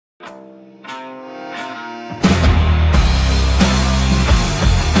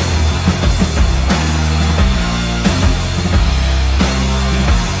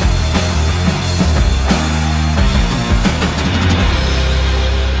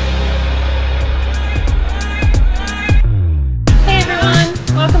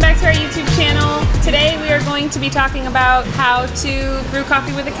to be talking about how to brew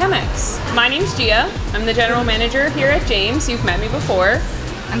coffee with a Chemex. My name's Gia. I'm the general manager here at James. You've met me before.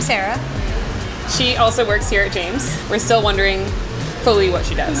 I'm Sarah. She also works here at James. We're still wondering fully what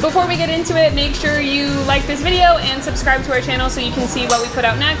she does. Before we get into it, make sure you like this video and subscribe to our channel so you can see what we put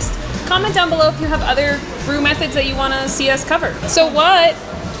out next. Comment down below if you have other brew methods that you want to see us cover. So what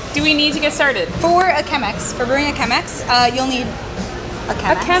do we need to get started? For a Chemex, for brewing a Chemex, you'll need a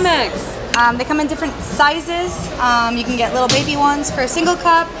Chemex. A Chemex. They come in different sizes. You can get little baby ones for a single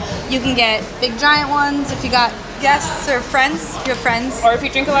cup. You can get big giant ones if you got guests or friends, if you have friends. Or if you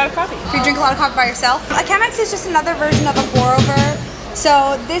drink a lot of coffee. If you drink a lot of coffee by yourself. A Chemex is just another version of a pour over.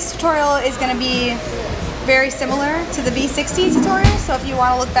 So this tutorial is going to be very similar to the V60 tutorial. So if you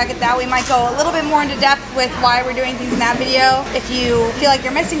want to look back at that, we might go a little bit more into depth with why we're doing things in that video. If you feel like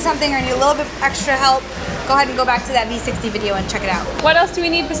you're missing something or need a little bit extra help, go ahead and go back to that V60 video and check it out. What else do we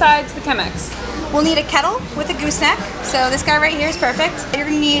need besides the Chemex? We'll need a kettle with a gooseneck. So this guy right here is perfect. You're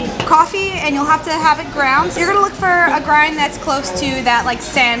gonna need coffee and you'll have to have it ground. So you're gonna look for a grind that's close to that like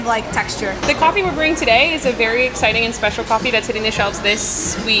sand-like texture. The coffee we're brewing today is a very exciting and special coffee that's hitting the shelves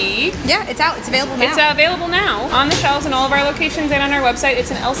this week. Yeah, it's out, it's available now. It's available now on the shelves in all of our locations and on our website.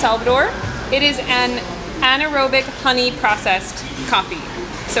 It's in El Salvador. It is an anaerobic honey processed coffee.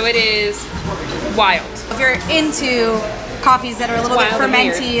 So it is wild. If you're into coffees that are a little bit Wild and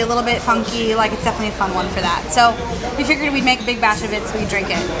fermenty, a little bit funky, like it's definitely a fun one for that. So we figured we'd make a big batch of it so we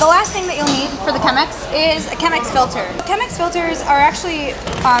drink it. The last thing that you'll need for the Chemex is a Chemex filter. Chemex filters are actually,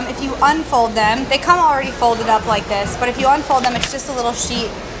 if you unfold them, they come already folded up like this, but if you unfold them, it's just a little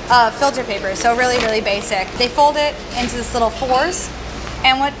sheet of filter paper, so really, really basic. They fold it into this little fours,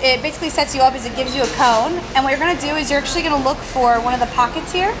 and what it basically sets you up is it gives you a cone, and what you're gonna do is you're actually gonna look for one of the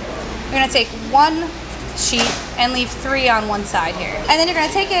pockets here. You're gonna take one sheet and leave 3 on one side here. And then you're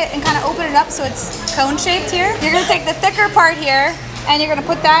gonna take it and kind of open it up so it's cone shaped here. You're gonna take the thicker part here and you're gonna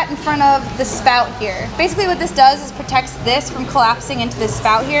put that in front of the spout here. Basically what this does is protects this from collapsing into this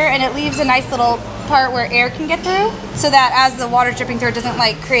spout here, and it leaves a nice little part where air can get through so that as the water dripping through it doesn't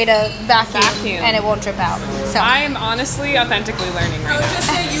like create a vacuum and it won't drip out. So I am honestly authentically learning right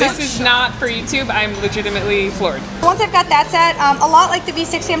now. This is not for YouTube. I'm legitimately floored. Once I've got that set, a lot like the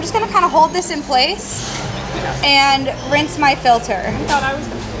V60, I'm just gonna kind of hold this in place and rinse my filter.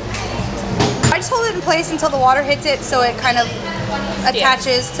 I just hold it in place until the water hits it so it kind of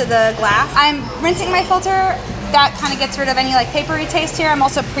attaches to the glass. I'm rinsing my filter. That kind of gets rid of any like papery taste here. I'm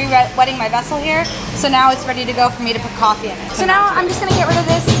also pre-wetting my vessel here, so now it's ready to go for me to put coffee in it. So now I'm just gonna get rid of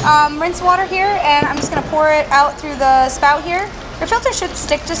this rinse water here, and I'm just gonna pour it out through the spout here. Your filter should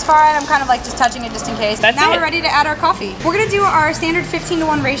stick just fine. I'm kind of like just touching it just in case. Now we're ready to add our coffee. We're gonna do our standard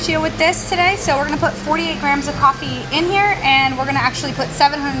 15:1 ratio with this today. So we're gonna put 48 grams of coffee in here, and we're gonna actually put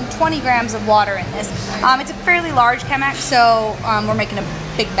 720 grams of water in this. It's a fairly large Chemex, so we're making a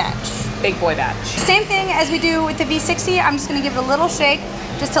big batch. Big boy batch. Same thing as we do with the V60. I'm just gonna give it a little shake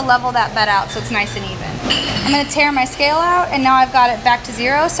just to level that bed out so it's nice and even. I'm gonna tear my scale out, and now I've got it back to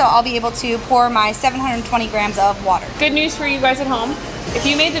 0, so I'll be able to pour my 720 grams of water. Good news for you guys at home. If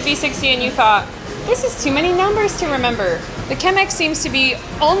you made the V60 and you thought, this is too many numbers to remember, the Chemex seems to be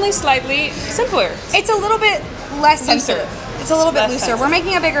only slightly simpler. It's a little bit less sensitive. It's a little bit looser. We're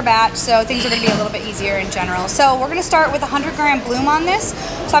making a bigger batch, so things are going to be a little bit easier in general. So we're going to start with a 100-gram bloom on this.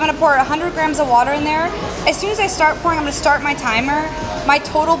 So I'm going to pour 100 grams of water in there. As soon as I start pouring, I'm going to start my timer. My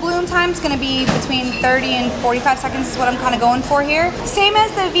total bloom time is going to be between 30 and 45 seconds is what I'm kind of going for here. Same as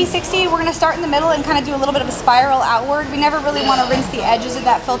the V60, we're going to start in the middle and kind of do a little bit of a spiral outward. We never really want to rinse the edges of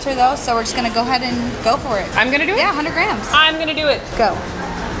that filter though, so we're just going to go ahead and go for it. I'm going to do it? Yeah, 100 grams. I'm going to do it. Go.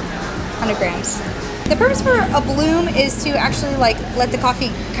 100 grams. The purpose for a bloom is to actually like let the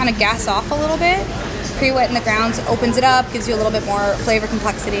coffee kind of gas off a little bit. Pre-wet in the grounds opens it up, gives you a little bit more flavor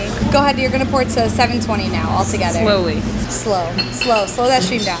complexity. Go ahead, you're gonna pour it to 720 now altogether. Slowly. Slow that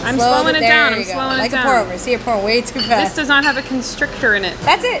stream down. I'm slowing it down, I'm slowing it down. Like a pour over, see, you're pouring way too fast. This does not have a constrictor in it.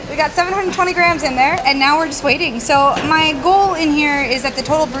 That's it, we got 720 grams in there, and now we're just waiting. So my goal in here is that the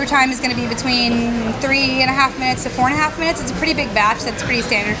total brew time is gonna be between 3.5 minutes to 4.5 minutes. It's a pretty big batch, that's pretty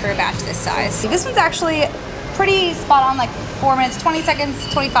standard for a batch this size. This one's actually pretty spot on, like 4 minutes, 20 seconds,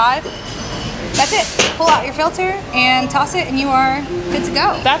 25. That's it. Pull out your filter and toss it, and you are good to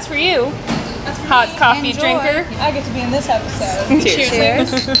go. That's for you. Hot coffee drinker. I get to be in this episode. Cheers.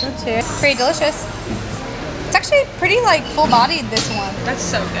 Cheers. Pretty delicious. It's actually pretty like full-bodied, this one. That's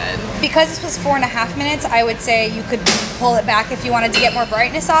so good. Because this was 4.5 minutes, I would say you could pull it back if you wanted to get more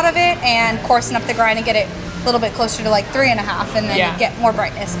brightness out of it and coarsen up the grind and get it a little bit closer to like 3.5 and then get more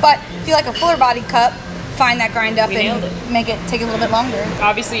brightness. But if you like a fuller bodied cup, find that grind up nailed and it. make it take a little bit longer.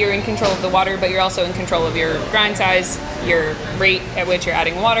 Obviously, you're in control of the water, but you're also in control of your grind size, your rate at which you're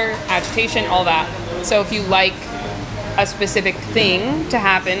adding water, agitation, all that. So if you like a specific thing to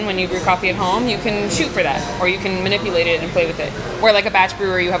happen when you brew coffee at home, you can shoot for that, or you can manipulate it and play with it. Where like a batch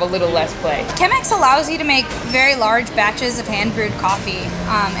brewer, you have a little less play. Chemex allows you to make very large batches of hand brewed coffee,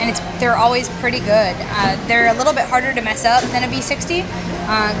 and they're always pretty good. They're a little bit harder to mess up than a V60,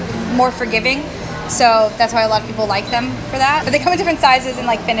 more forgiving. So that's why a lot of people like them for that. But they come in different sizes and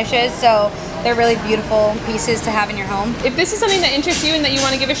like finishes, so they're really beautiful pieces to have in your home. If this is something that interests you and that you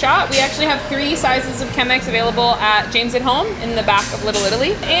want to give a shot, we actually have 3 sizes of Chemex available at James at Home in the back of Little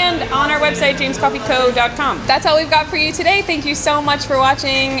Italy and on our website, jamescoffeeco.com. That's all we've got for you today. Thank you so much for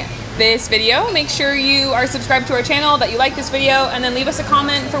watching this video. Make sure you are subscribed to our channel, that you like this video, and then leave us a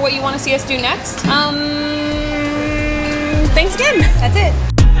comment for what you want to see us do next. Thanks again. That's it.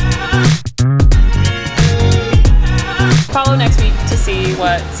 Follow next week to see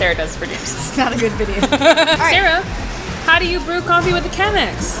what Sarah does for James. It's not a good video. Right. Sarah, how do you brew coffee with a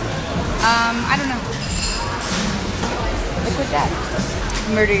Chemex? I don't know. Liquid death.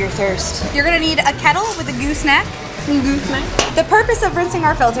 Murder your thirst. You're gonna need a kettle with a gooseneck. Gooseneck. The purpose of rinsing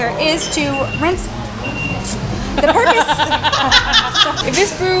our filter is to rinse. The purpose. If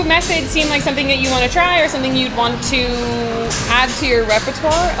this brew method seemed like something that you want to try or something you'd want to add to your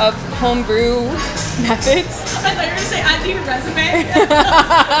repertoire of home brew methods. I thought you were going to say add to your resume.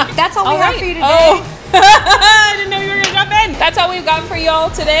 That's all we have for you today. Oh. I didn't know you were going to jump in. That's all we've got for y'all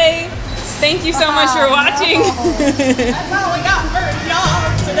today. Thank you so much for watching. That's all we got for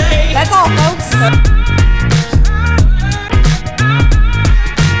y'all today. That's all, folks.